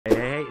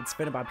it's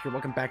Finnabob here.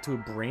 Welcome back to a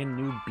brand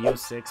new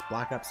BO6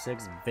 Black Ops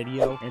 6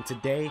 video. And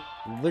today,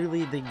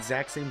 literally the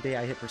exact same day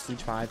I hit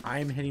Prestige 5, I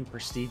am hitting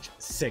Prestige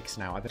 6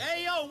 now.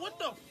 Hey yo, what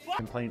the fuck?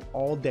 Been playing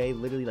all day,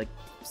 literally like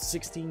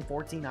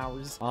 14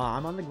 hours.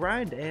 I'm on the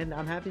grind and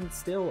I'm having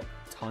still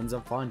tons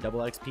of fun.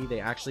 Double XP, they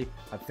actually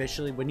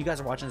officially, when you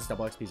guys are watching this,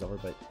 double XP is over,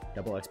 but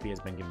double XP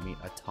has been giving me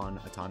a ton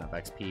of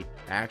XP. It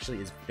actually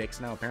is fixed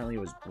now. Apparently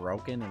it was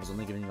broken. It was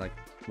only giving me like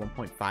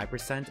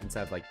 1.5%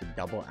 instead of like the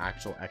double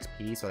actual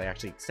XP, so they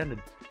actually extended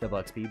double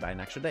XP by an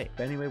extra day.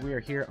 But anyway, we are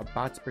here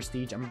about to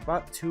Prestige. I'm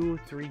about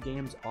 2-3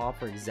 games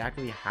off, or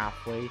exactly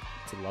halfway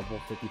to level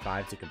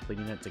 55 to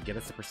completing it to get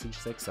us to Prestige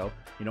 6. So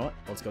you know what,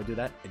 let's go do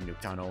that in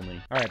Nuketown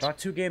only. All right, about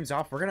 2 games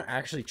off, we're gonna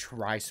actually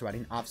try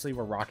sweating. Obviously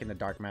we're rocking the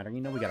dark matter. You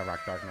know we gotta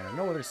rock dark matter.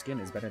 No other skin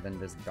is better than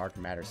this dark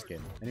matter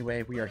skin.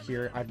 Anyway, we are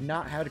here. I've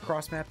not had a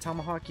cross map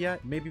tomahawk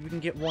yet. Maybe we can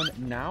get one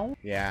now.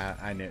 Yeah,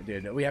 I know,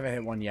 dude, we haven't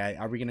hit one yet.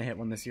 Are we gonna hit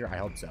one this year? I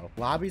hope so.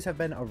 Lobbies have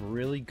been a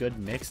really good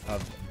mix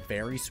of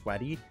very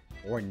sweaty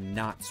or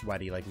not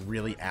sweaty, like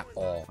really at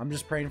all. I'm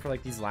just praying for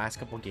like these last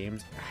couple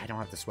games I don't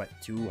have to sweat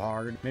too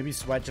hard. Maybe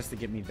sweat just to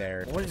get me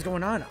there. What is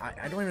going on?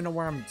 I don't even know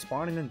where I'm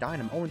spawning and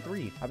dying. I'm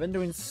 0-3. I've been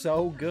doing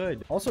so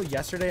good. Also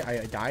yesterday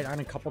I died on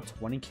a couple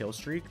 20 kill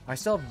streak. I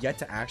still have yet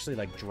to actually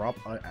like drop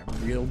a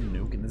real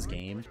nuke in this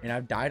game, and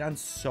I've died on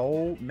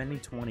so many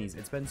 20s.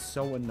 It's been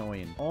so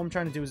annoying. All I'm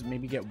trying to do is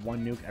maybe get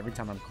one nuke every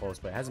time I'm close,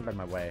 but it hasn't been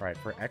my way. All right,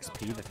 for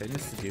XP, the thing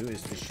is to do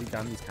is to shoot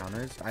down these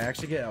counters. I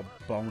actually get a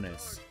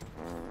bonus.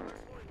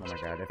 Oh my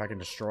god, if I can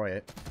destroy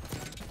it.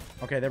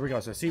 Okay, there we go.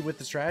 So see, with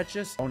the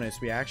strategist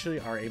bonus, we actually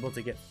are able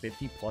to get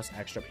 50 plus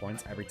extra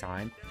points every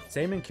time.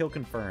 Same in kill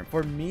confirm.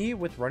 For me,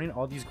 with running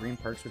all these green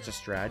perks with the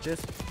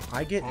strategist,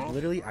 I get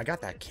literally, I got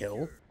that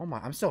kill. Oh my,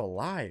 I'm still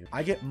alive.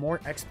 I get more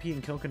XP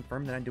in kill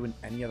confirm than I do in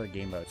any other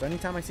game mode. So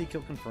anytime I see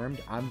kill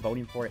confirmed, I'm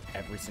voting for it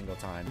every single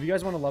time. If you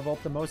guys want to level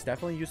up the most,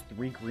 definitely use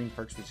 3 green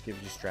perks, which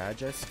gives you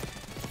strategist.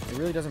 It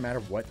really doesn't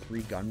matter what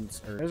 3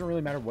 guns, or it doesn't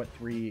really matter what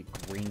 3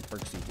 green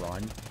perks you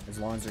run, as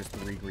long as there's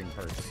 3 green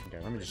perks. Okay,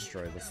 let me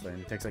destroy this thing.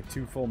 It takes like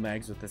 2 full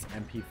megs with this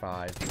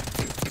MP5.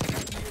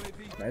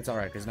 It's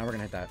alright, because now we're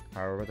gonna hit that.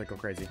 Alright, we're about to go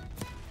crazy.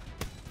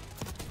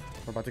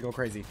 We're about to go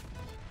crazy.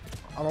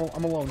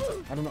 I'm alone.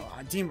 I don't know.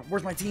 Team,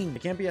 where's my team?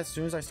 It can't be as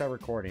soon as I start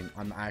recording.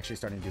 I'm actually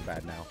starting to do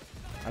bad now.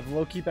 I've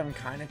low-key been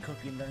kind of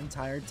cooking the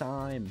entire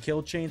time.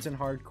 Kill chains in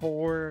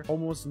hardcore,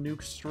 almost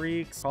nuke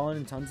streaks, calling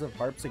in tons of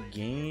harps a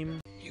game.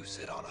 You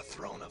sit on a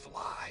throne of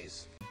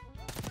lies.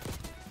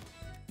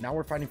 Now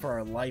we're fighting for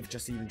our life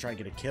just to even try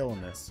to get a kill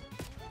in this.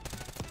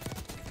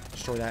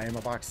 Destroy that ammo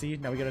box. See,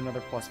 now we get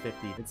another plus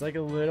 50. It's like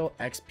a little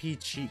XP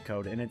cheat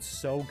code, and it's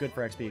so good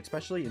for XP,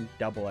 especially in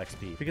double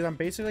XP, because I'm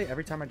basically,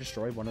 every time I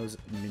destroy one of those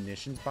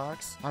munitions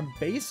box, I'm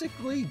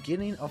basically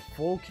getting a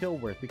full kill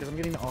worth, because I'm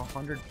getting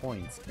 100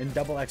 points in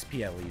double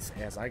XP at least.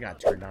 As I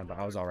got turned down, but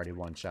I was already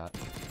one shot.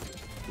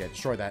 Yeah,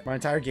 destroy that. My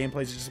entire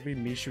gameplay is just be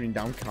me shooting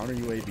down counter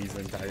UAVs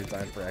the entire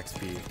time for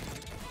XP.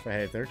 But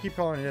hey, if they keep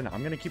calling it in,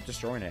 I'm gonna keep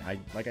destroying it.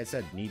 Like I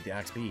said, need the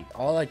XP.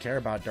 All I care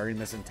about during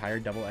this entire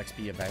double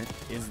XP event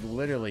is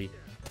literally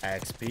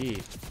XP.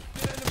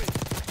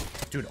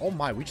 Dude, oh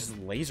my, we just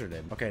lasered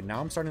him. Okay, now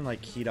I'm starting to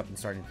like heat up and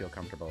starting to feel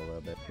comfortable a little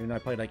bit. Even though I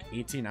played like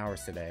 18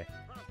 hours today.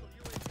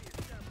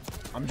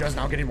 I'm just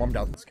now getting warmed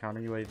up. Let's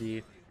counter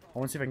UAV. I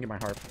want to see if I can get my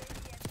harp.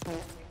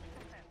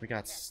 We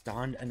got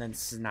stunned and then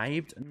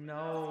sniped.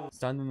 No.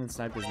 Stunned and then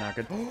sniped is not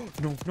good.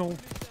 No, no.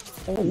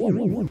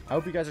 Oh, I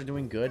hope you guys are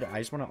doing good. I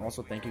just want to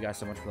also thank you guys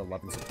so much for the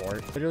love and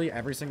support. Literally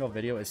every single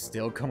video is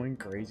still going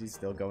crazy,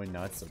 still going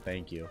nuts, so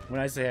thank you.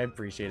 When I say I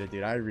appreciate it,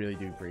 dude, I really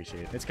do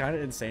appreciate it. It's kind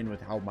of insane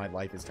with how my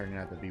life is turning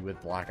out to be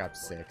with Black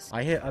Ops 6.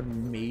 I hit a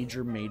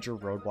major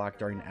roadblock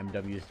during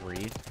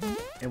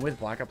MW3, and with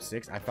Black Ops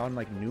 6, I found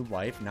like new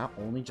life, not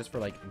only just for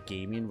like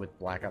gaming with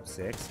Black Ops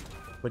 6,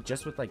 but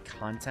just with like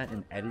content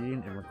and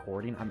editing and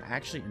recording. I'm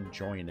actually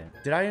enjoying it.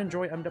 Did I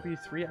enjoy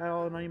MW3 at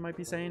all? Now you might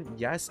be saying,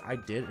 yes, I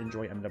did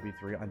enjoy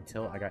MW3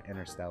 until I got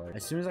Interstellar.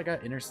 As soon as I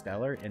got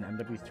Interstellar in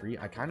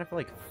MW3, I kind of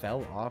like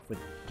fell off with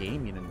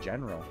gaming in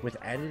general, with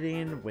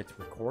editing, with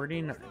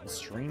recording,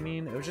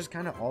 streaming. It was just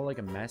kind of all like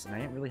a mess, and I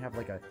didn't really have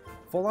like a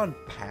full-on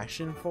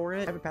passion for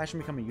it. I have a passion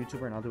to become a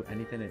YouTuber, and I'll do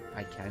anything that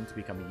I can to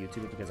become a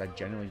YouTuber because I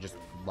genuinely just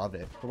love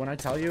it. But when I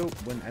tell you,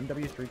 when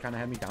MW3 kind of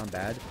had me down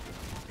bad,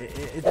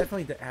 it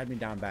definitely had me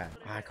down bad.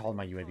 I called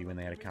my UAV when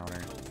they had a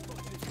counter.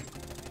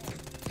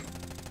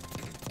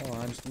 Hold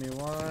on, just give me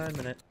 1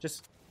 minute.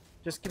 Just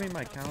give me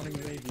my counter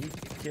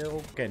UAV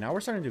kill. Okay, now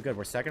we're starting to do good.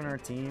 We're second on our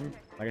team.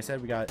 Like I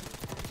said, we got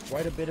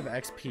quite a bit of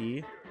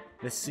XP.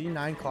 The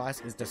C9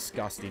 class is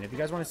disgusting. If you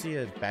guys want to see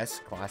the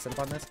best class setup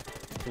on this,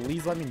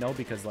 please let me know,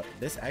 because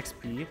this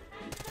XP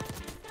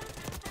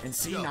and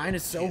C9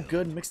 is so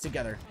good mixed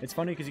together. It's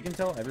funny because you can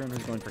tell everyone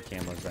who's going for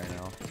camos right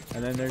now.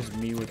 And then there's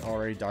me with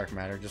already dark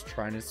matter, just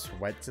trying to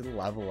sweat to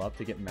level up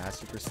to get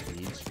master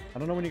prestige. I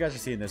don't know when you guys are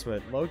seeing this,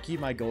 but low-key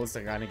my goal is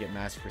to kind of get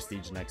master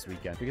prestige next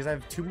weekend, because I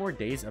have 2 more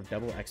days of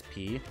double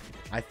XP.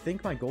 I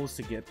think my goal is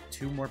to get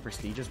 2 more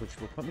prestiges, which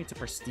will put me to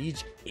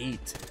prestige 8.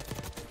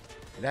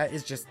 That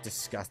is just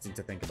disgusting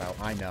to think about.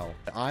 I know.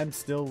 I'm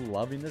still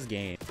loving this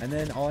game. And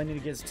then all I need to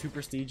get is 2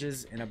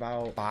 prestiges in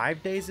about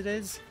 5 days it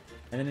is.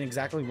 And then in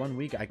exactly 1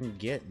 week, I can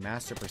get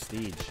Master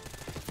Prestige.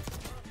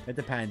 It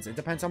depends. It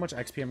depends how much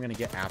XP I'm going to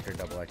get after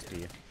double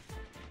XP.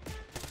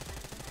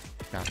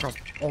 Now, cross.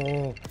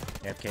 Oh,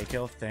 AFK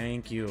kill.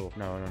 Thank you.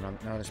 No,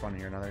 they're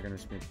spawning here. Now they're going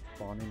to be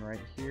spawning right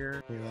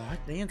here. What?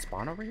 They didn't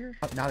spawn over here?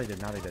 Oh, now they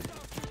did. Now they did.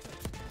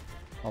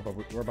 Oh, but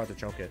we're about to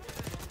choke it.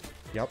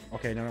 Yep.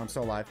 Okay, no, I'm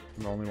still alive.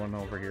 I'm the only one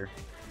over here.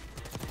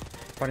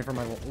 Fighting for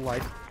my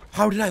life.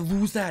 How did I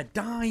lose that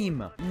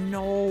dime?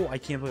 No, I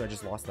can't believe I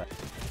just lost that.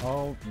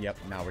 Oh, yep.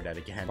 Now we're dead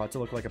again. About to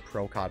look like a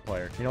pro COD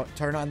player. You know what?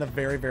 Turn on the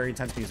very, very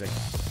intense music.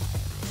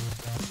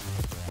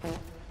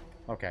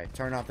 Okay,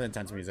 turn off the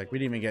intense music. We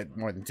didn't even get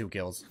more than 2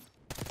 kills.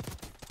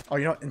 Oh,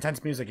 you know what?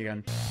 Intense music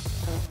again.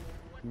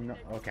 No,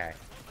 okay.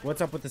 What's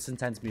up with this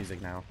intense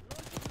music now?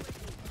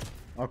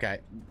 Okay.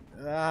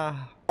 I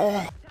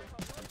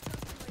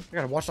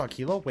got a watchdog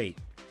kilo? Wait.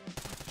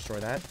 Destroy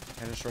that.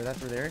 Can I destroy that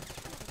through there?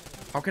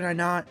 How can I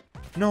not?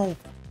 No.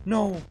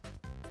 No.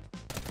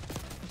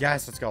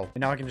 Yes, let's go.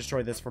 And now I can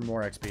destroy this for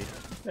more XP.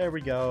 There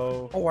we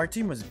go. Oh, our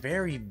team was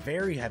very,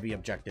 very heavy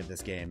objective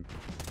this game.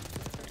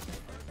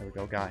 There we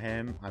go. Got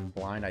him. I'm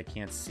blind. I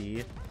can't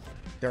see.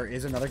 There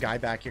is another guy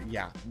back here.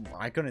 Yeah,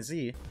 I couldn't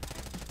see.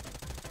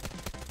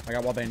 I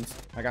got wallbangs.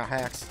 I got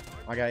hacks.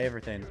 I got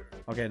everything.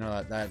 Okay,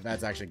 no,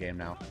 that's actually game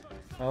now.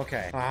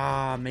 Okay.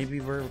 Maybe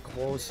we're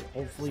close.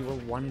 Hopefully we're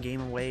 1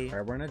 game away. All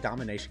right, we're in a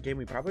domination game.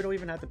 We probably don't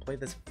even have to play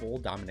this full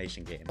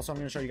domination game. Also, I'm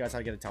going to show you guys how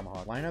to get a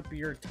tomahawk. Line up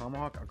your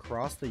tomahawk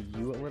across the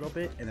U a little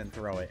bit and then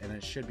throw it, and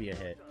it should be a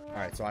hit. All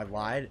right, so I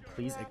lied.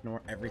 Please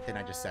ignore everything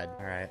I just said.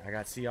 All right, I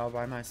got C all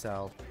by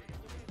myself.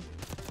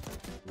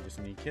 We just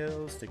need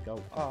kills to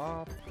go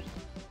off.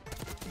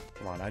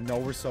 Come on, I know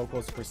we're so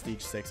close to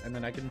Prestige 6, and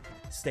then I can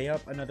stay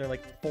up another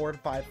like 4 to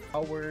 5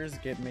 hours,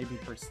 get maybe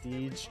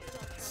Prestige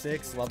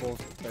 6, level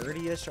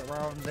 30-ish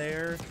around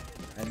there,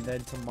 and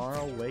then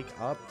tomorrow wake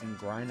up and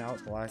grind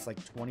out the last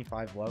like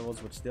 25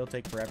 levels, which still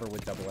take forever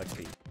with double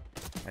XP.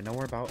 I know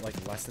we're about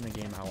like less than a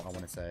game out, I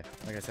want to say.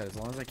 Like I said, as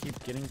long as I keep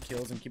getting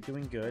kills and keep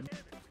doing good.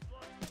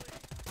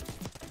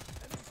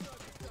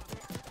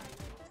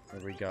 There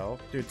we go.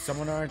 Dude,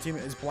 someone on our team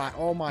is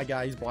oh my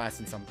god, he's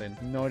blasting something.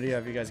 No idea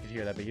if you guys could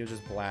hear that, but he was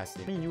just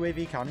blasting. I mean,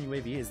 UAV, counter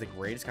UAV is the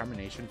greatest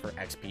combination for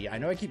XP. I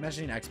know I keep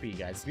mentioning XP,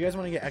 guys. If you guys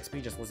want to get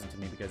XP, just listen to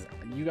me, because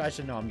you guys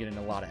should know I'm getting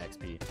a lot of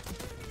XP.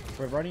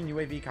 We're running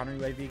UAV, counter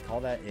UAV, call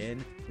that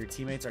in. Your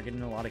teammates are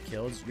getting a lot of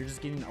kills. You're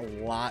just getting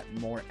a lot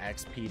more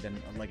XP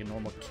than like a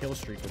normal kill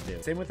streak would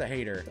do. Same with the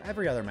hater.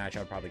 Every other match, I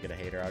would probably get a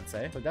hater, I'd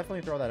say. So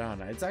definitely throw that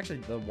on. It's actually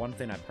the one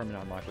thing I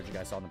permanently unlocked, which you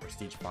guys saw in the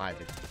Prestige 5.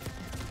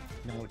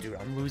 No, dude,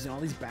 I'm losing all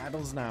these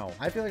battles now.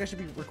 I feel like I should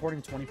be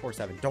recording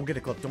 24/7. Don't get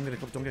a clip. Don't get a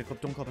clip. Don't get a clip.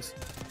 Don't clip us.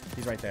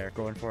 He's right there.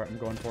 Going for it. I'm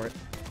going for it.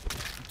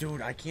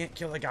 Dude, I can't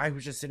kill a guy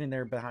who's just sitting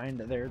there behind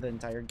there the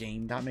entire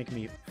game. Not making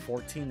me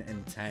 14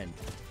 and 10,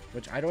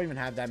 which I don't even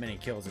have that many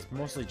kills. It's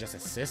mostly just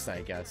assists,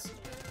 I guess.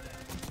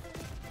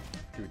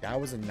 Dude, that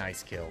was a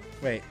nice kill.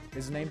 Wait,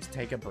 his name's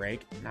Take a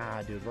Break?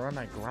 Nah, dude, we're on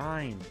that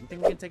grind. You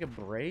think we can take a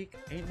break?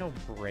 Ain't no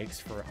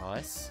breaks for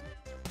us.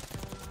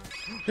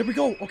 There we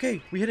go.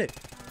 Okay, we hit it.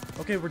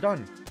 Okay, we're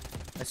done.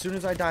 As soon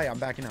as I die, I'm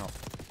backing out.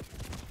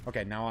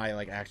 Okay, now I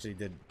like actually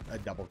did a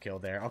double kill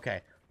there.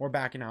 Okay, we're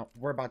backing out.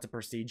 We're about to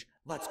prestige.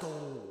 Let's go.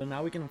 So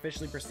now we can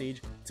officially prestige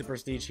to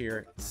prestige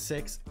here.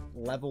 6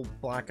 level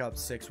Black Ops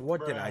 6.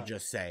 What did I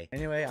just say?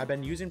 Anyway, I've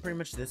been using pretty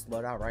much this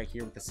loadout right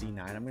here with the C9.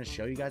 I'm going to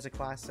show you guys a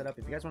class setup.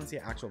 If you guys want to see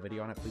an actual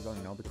video on it, please let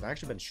me know, because I've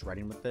actually been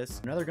shredding with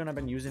this. Another gun I've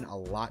been using a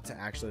lot to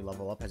actually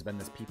level up has been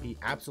this PP.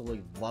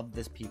 Absolutely love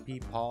this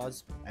PP.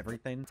 Pause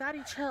everything.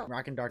 Daddy, chill.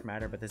 Rockin' Dark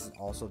Matter, but this is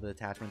also the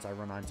attachments I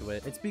run onto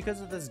it. It's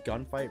because of this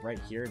gunfight right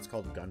here. It's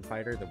called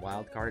Gunfighter. The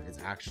wild card is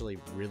actually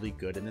really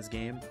good in this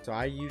game, so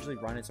I usually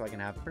run it so I can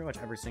have pretty much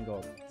every single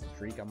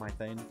streak on my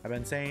thing. I've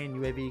been saying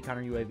UAV,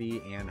 counter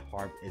UAV, and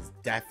HARP is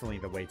definitely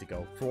the way to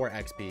go for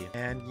XP.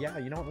 And yeah,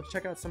 you know what? Let's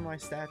check out some of my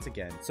stats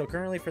again. So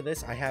currently for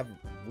this, I have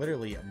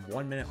literally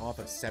 1 minute off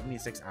of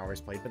 76 hours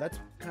played, but that's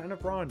kind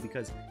of wrong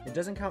because it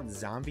doesn't count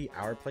zombie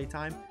hour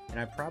playtime, and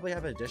I probably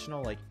have an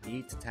additional like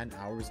 8 to 10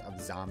 hours of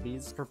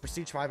zombies. For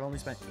Prestige 5, I only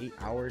spent 8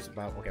 hours,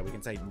 about, okay, we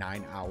can say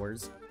 9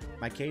 hours.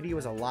 My KD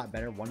was a lot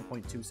better,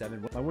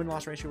 1.27. My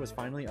win-loss ratio was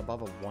finally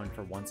above a 1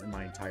 for once in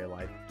my entire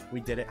life.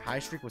 We did it. High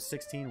streak was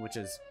 16, which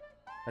is,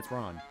 that's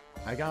wrong.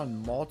 I got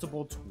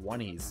multiple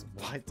 20s.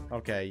 What?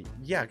 Okay,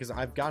 yeah, because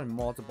I've gotten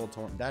multiple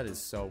 20s. That is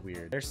so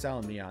weird. They're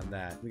selling me on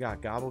that. We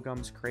got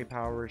Gobblegums, Crate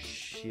Power,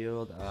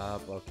 Shield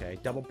Up. Okay,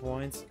 double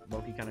points.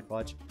 Loki kind of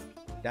clutch.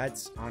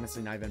 That's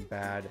honestly not even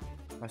bad.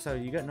 Oh, so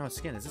you got no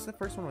skin. Is this the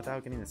first one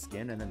without getting the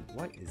skin? And then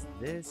what is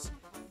this?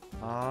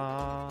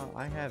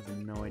 I have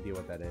no idea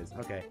what that is.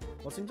 Okay,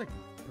 well, it seems like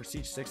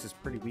Prestige 6 is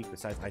pretty weak.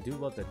 Besides, I do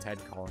love the Ted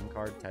calling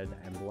card, Ted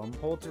emblem.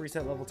 Hold to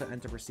reset level to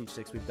enter Prestige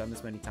 6. We've done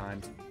this many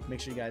times. Make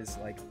sure you guys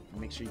like,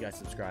 make sure you guys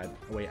subscribe.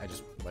 Oh wait, I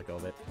just let go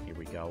of it. Here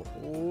we go.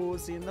 Oh,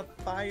 seeing the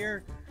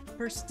fire.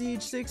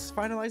 Prestige 6,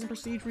 finalizing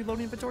Prestige,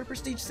 reloading inventory.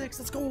 Prestige 6,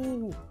 let's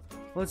go.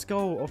 Let's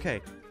go.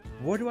 Okay.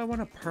 What do I want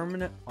to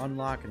permanent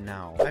unlock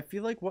now? I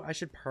feel like what I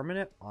should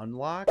permanent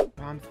unlock,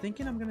 I'm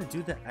thinking I'm gonna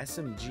do the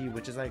SMG,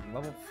 which is like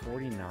level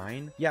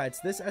 49. Yeah, it's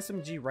this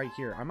SMG right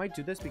here. I might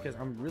do this because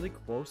I'm really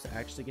close to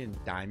actually getting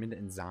diamond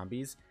in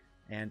zombies,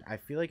 and I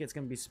feel like it's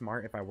gonna be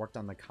smart if I worked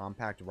on the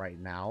compact right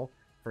now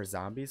for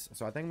zombies.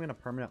 So I think I'm gonna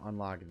permanent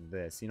unlock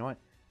this. You know what?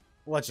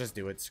 Let's just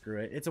do it. Screw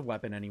it. It's a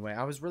weapon anyway.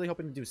 I was really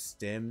hoping to do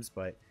stims,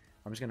 but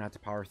I'm just gonna have to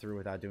power through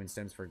without doing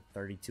stims for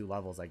 32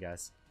 levels, I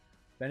guess.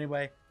 But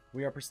anyway,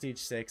 we are Prestige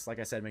 6. Like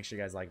I said, make sure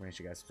you guys like, make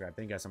sure you guys subscribe.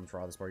 Thank you guys so much for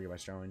all the support you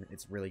guys showing.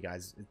 It's really,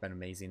 guys, it's been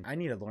amazing. I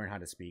need to learn how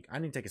to speak. I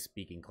need to take a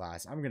speaking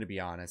class. I'm gonna be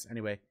honest.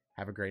 Anyway,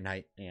 have a great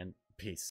night and peace.